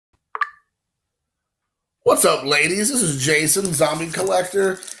What's up, ladies? This is Jason, Zombie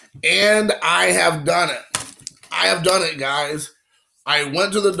Collector, and I have done it. I have done it, guys. I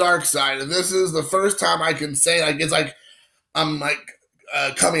went to the dark side, and this is the first time I can say, it's like I'm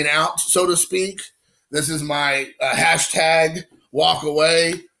coming out, so to speak. This is my hashtag walk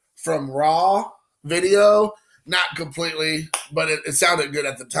away from Raw video. Not completely, but it sounded good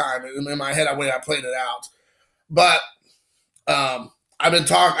at the time. In my head, I played it out. But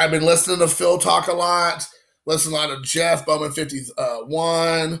I've been listening to Phil talk a lot, listening a lot of Jeff, Bowman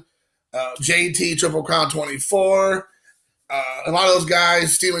 51, JT, Triple Crown 24, a lot of those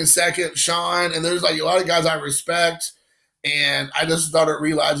guys, Stealing Second, Sean, and there's like a lot of guys I respect. And I just started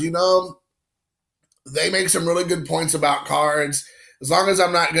realizing, they make some really good points about cards. As long as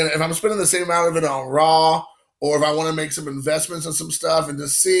if I'm spending the same amount of it on Raw, or if I want to make some investments in some stuff and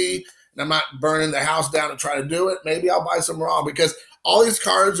just see, and I'm not burning the house down to try to do it, maybe I'll buy some Raw, because all these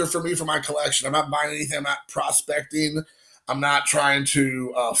cards are for me, for my collection. I'm not buying anything. I'm not prospecting. I'm not trying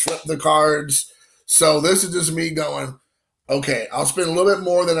to flip the cards. So this is just me going, okay, I'll spend a little bit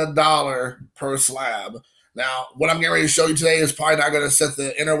more than $1 per slab. Now, what I'm getting ready to show you today is probably not going to set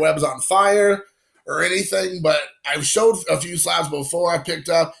the interwebs on fire or anything, but I've showed a few slabs before I picked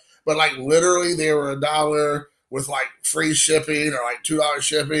up, but like literally they were $1 with like free shipping or like $2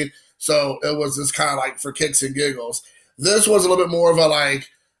 shipping. So it was just kind of like for kicks and giggles. This was a little bit more of a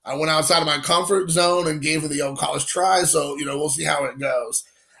I went outside of my comfort zone and gave it the old college try. So, we'll see how it goes.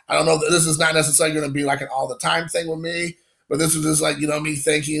 I don't know that this is not necessarily going to be like an all the time thing with me, but this was just me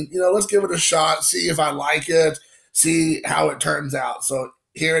thinking, let's give it a shot, see if I like it, see how it turns out. So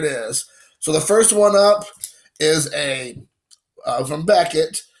here it is. So the first one up is from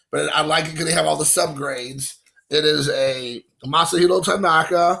Beckett, but I like it because they have all the subgrades. It is a Masahiro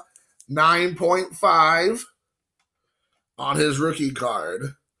Tanaka 9.5 on his rookie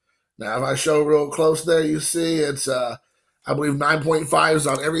card. Now, if I show real close there, you see it's, I believe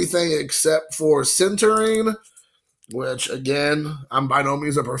 9.5s on everything except for centering, which, again, I'm by no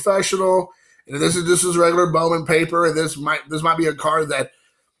means a professional. And this is regular Bowman paper, and this might be a card that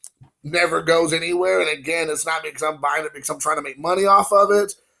never goes anywhere. And again, it's not because I'm buying it because I'm trying to make money off of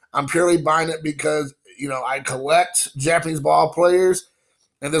it. I'm purely buying it because, I collect Japanese ball players,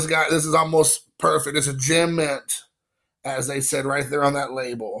 and this is almost perfect. It's a gem mint, as they said right there on that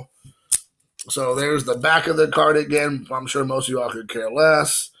label. So there's the back of the card again. I'm sure most of y'all could care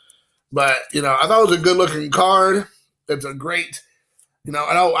less. But, I thought it was a good-looking card. It's a great,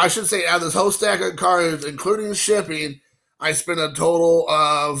 I should say out of this whole stack of cards, including shipping, I spent a total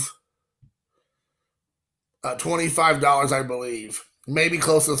of $25, I believe. Maybe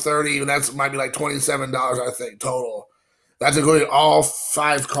close to $30, and that might be like $27, I think, total. That's including all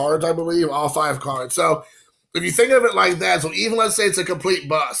 5 cards, I believe, all 5 cards. So if you think of it like that, so even let's say it's a complete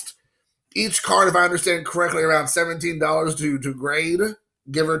bust, each card, if I understand correctly, around $17 to grade,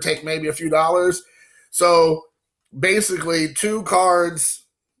 give or take maybe a few dollars. So basically 2 cards,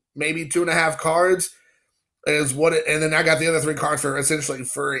 maybe 2.5 cards is what it, and then I got the other 3 cards for essentially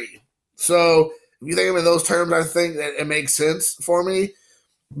free. So if you think of it in those terms, I think that it makes sense for me,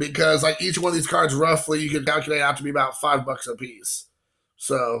 because like each one of these cards, roughly, you can calculate out to be about $5 a piece.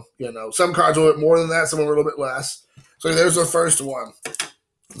 So, some cards a little bit more than that, some are a little bit less. So there's the first one.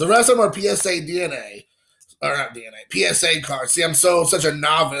 The rest of them are PSA DNA, or not DNA, PSA cards. See, I'm such a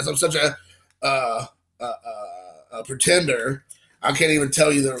novice. I'm such a pretender. I can't even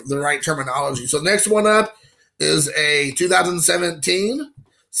tell you the right terminology. So next one up is a 2017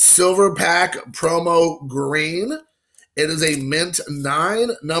 Silver Pack Promo Green. It is a mint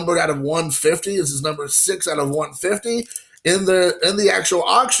 9, numbered out of 150. This is number 6 out of 150. In the actual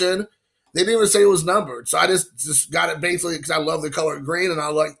auction, they didn't even say it was numbered. So I just got it basically because I love the color green and I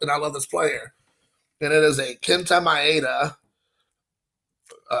love this player. And it is a Kenta Maeda,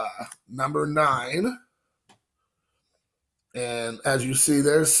 number 9. And as you see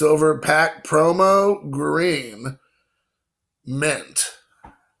there, Silver Pack Promo Green mint.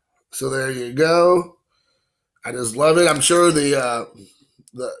 So there you go. I just love it. I'm sure the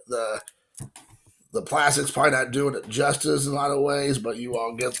plastic's probably not doing it justice in a lot of ways, but you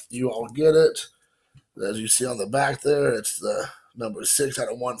all get it. As you see on the back there, it's the number 6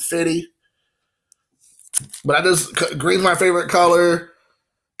 out of 150. But green's my favorite color.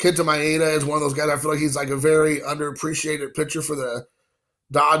 Kenta Maeda is one of those guys. I feel like he's like a very underappreciated pitcher for the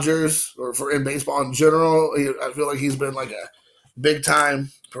Dodgers, or for in baseball in general. I feel like he's been like a big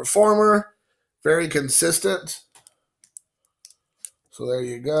time performer, very consistent. So there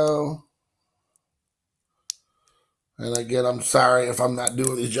you go. And again, I'm sorry if I'm not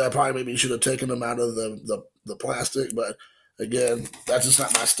doing these. I probably maybe should have taken them out of the plastic, but again, that's just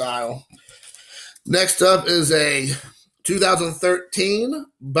not my style. Next up is a 2013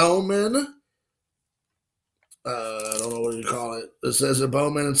 Bowman. I don't know what you call it. It says a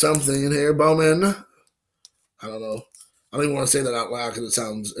Bowman and something in here. Bowman. I don't know. I don't even want to say that out loud because it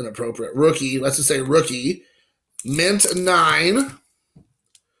sounds inappropriate. Rookie. Let's just say rookie. Mint 9.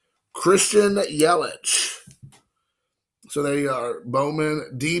 Christian Yelich. So there you are.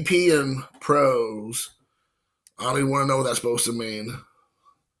 Bowman, DP, and pros. I don't even want to know what that's supposed to mean.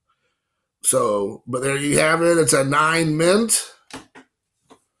 So, but there you have it. It's a 9 mint.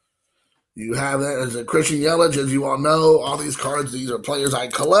 You have that as a Christian Yelich. As you all know, all these cards, these are players I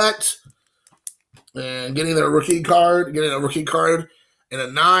collect. And getting a rookie card in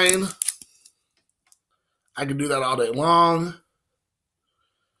a 9, I can do that all day long.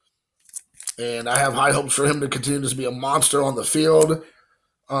 And I have high hopes for him to continue to be a monster on the field.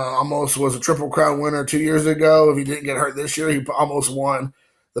 Almost was a Triple Crown winner 2 years ago. If he didn't get hurt this year, he almost won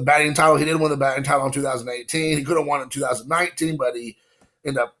the batting title. He did win the batting title in 2018. He could have won in 2019, but he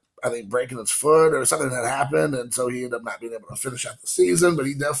ended up, I think, breaking his foot or something had happened, and so he ended up not being able to finish out the season. But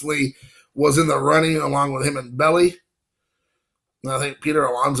he definitely was in the running along with him and Belly. And I think Peter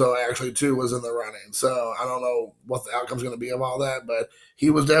Alonso actually, too, was in the running. So I don't know what the outcome's going to be of all that, but he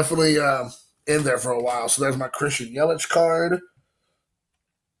was definitely in there for a while. So there's my Christian Yelich card.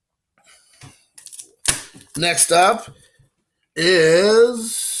 Next up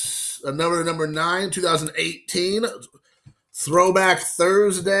is another number 9, 2018 Throwback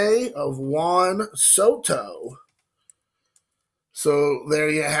Thursday of Juan Soto. So there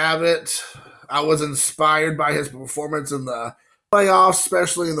you have it. I was inspired by his performance in the playoffs,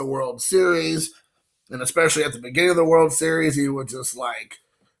 especially in the World Series, and especially at the beginning of the World Series. He was just like,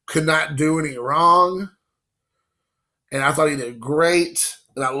 could not do any wrong. And I thought he did great.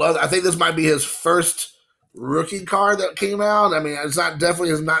 And I think this might be his first rookie card that came out. I mean, it's not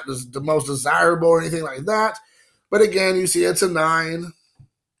the most desirable or anything like that. But again, you see it's a 9.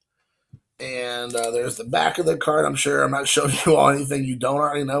 And there's the back of the card. I'm sure I'm not showing you all anything you don't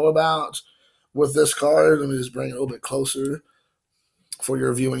already know about with this card. Let me just bring it a little bit closer for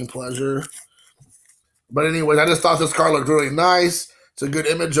your viewing pleasure. But anyways, I just thought this card looked really nice. It's a good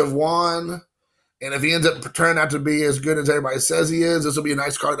image of Juan. And if he ends up turning out to be as good as everybody says he is, this will be a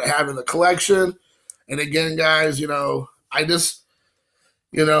nice card to have in the collection. And again, guys, I just,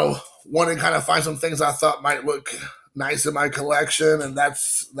 want to kind of find some things I thought might look nice in my collection. And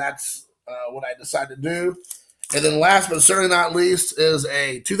that's what I decided to do. And then last but certainly not least is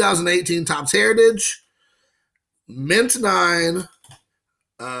a 2018 Topps Heritage Mint 9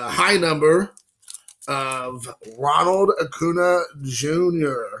 high number of Ronald Acuna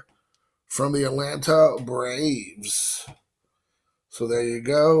Jr. from the Atlanta Braves. So there you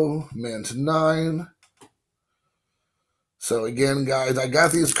go, Mint 9. So again, guys, I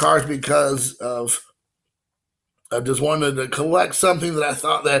got these cards because I just wanted to collect something that I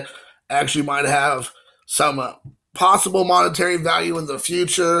thought that actually might have some possible monetary value in the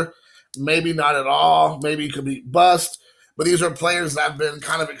future. Maybe not at all. Maybe it could be bust. But these are players that I've been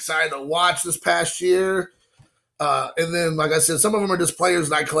kind of excited to watch this past year. And then, like I said, some of them are just players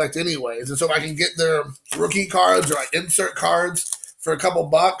that I collect anyways. And so if I can get their rookie cards or insert cards for a couple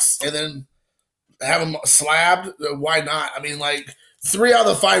bucks and then have them slabbed, why not? I mean, like 3 out of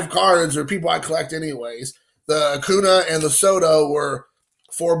the 5 cards are people I collect anyways. The Acuna and the Soto were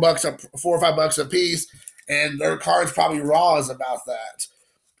 $4 or $5 a piece, and their cards probably raw is about that,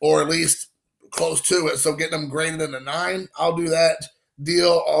 or at least close to it. So getting them graded in a 9, I'll do that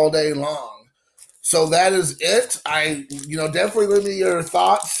deal all day long. So that is it. Definitely leave me your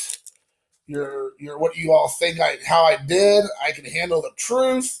thoughts, your what you all think how I did. I can handle the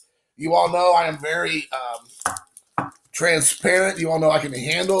truth. You all know I am very transparent. You all know I can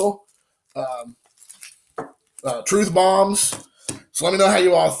handle truth bombs. So let me know how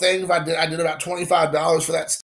you all think. I did about $25 for that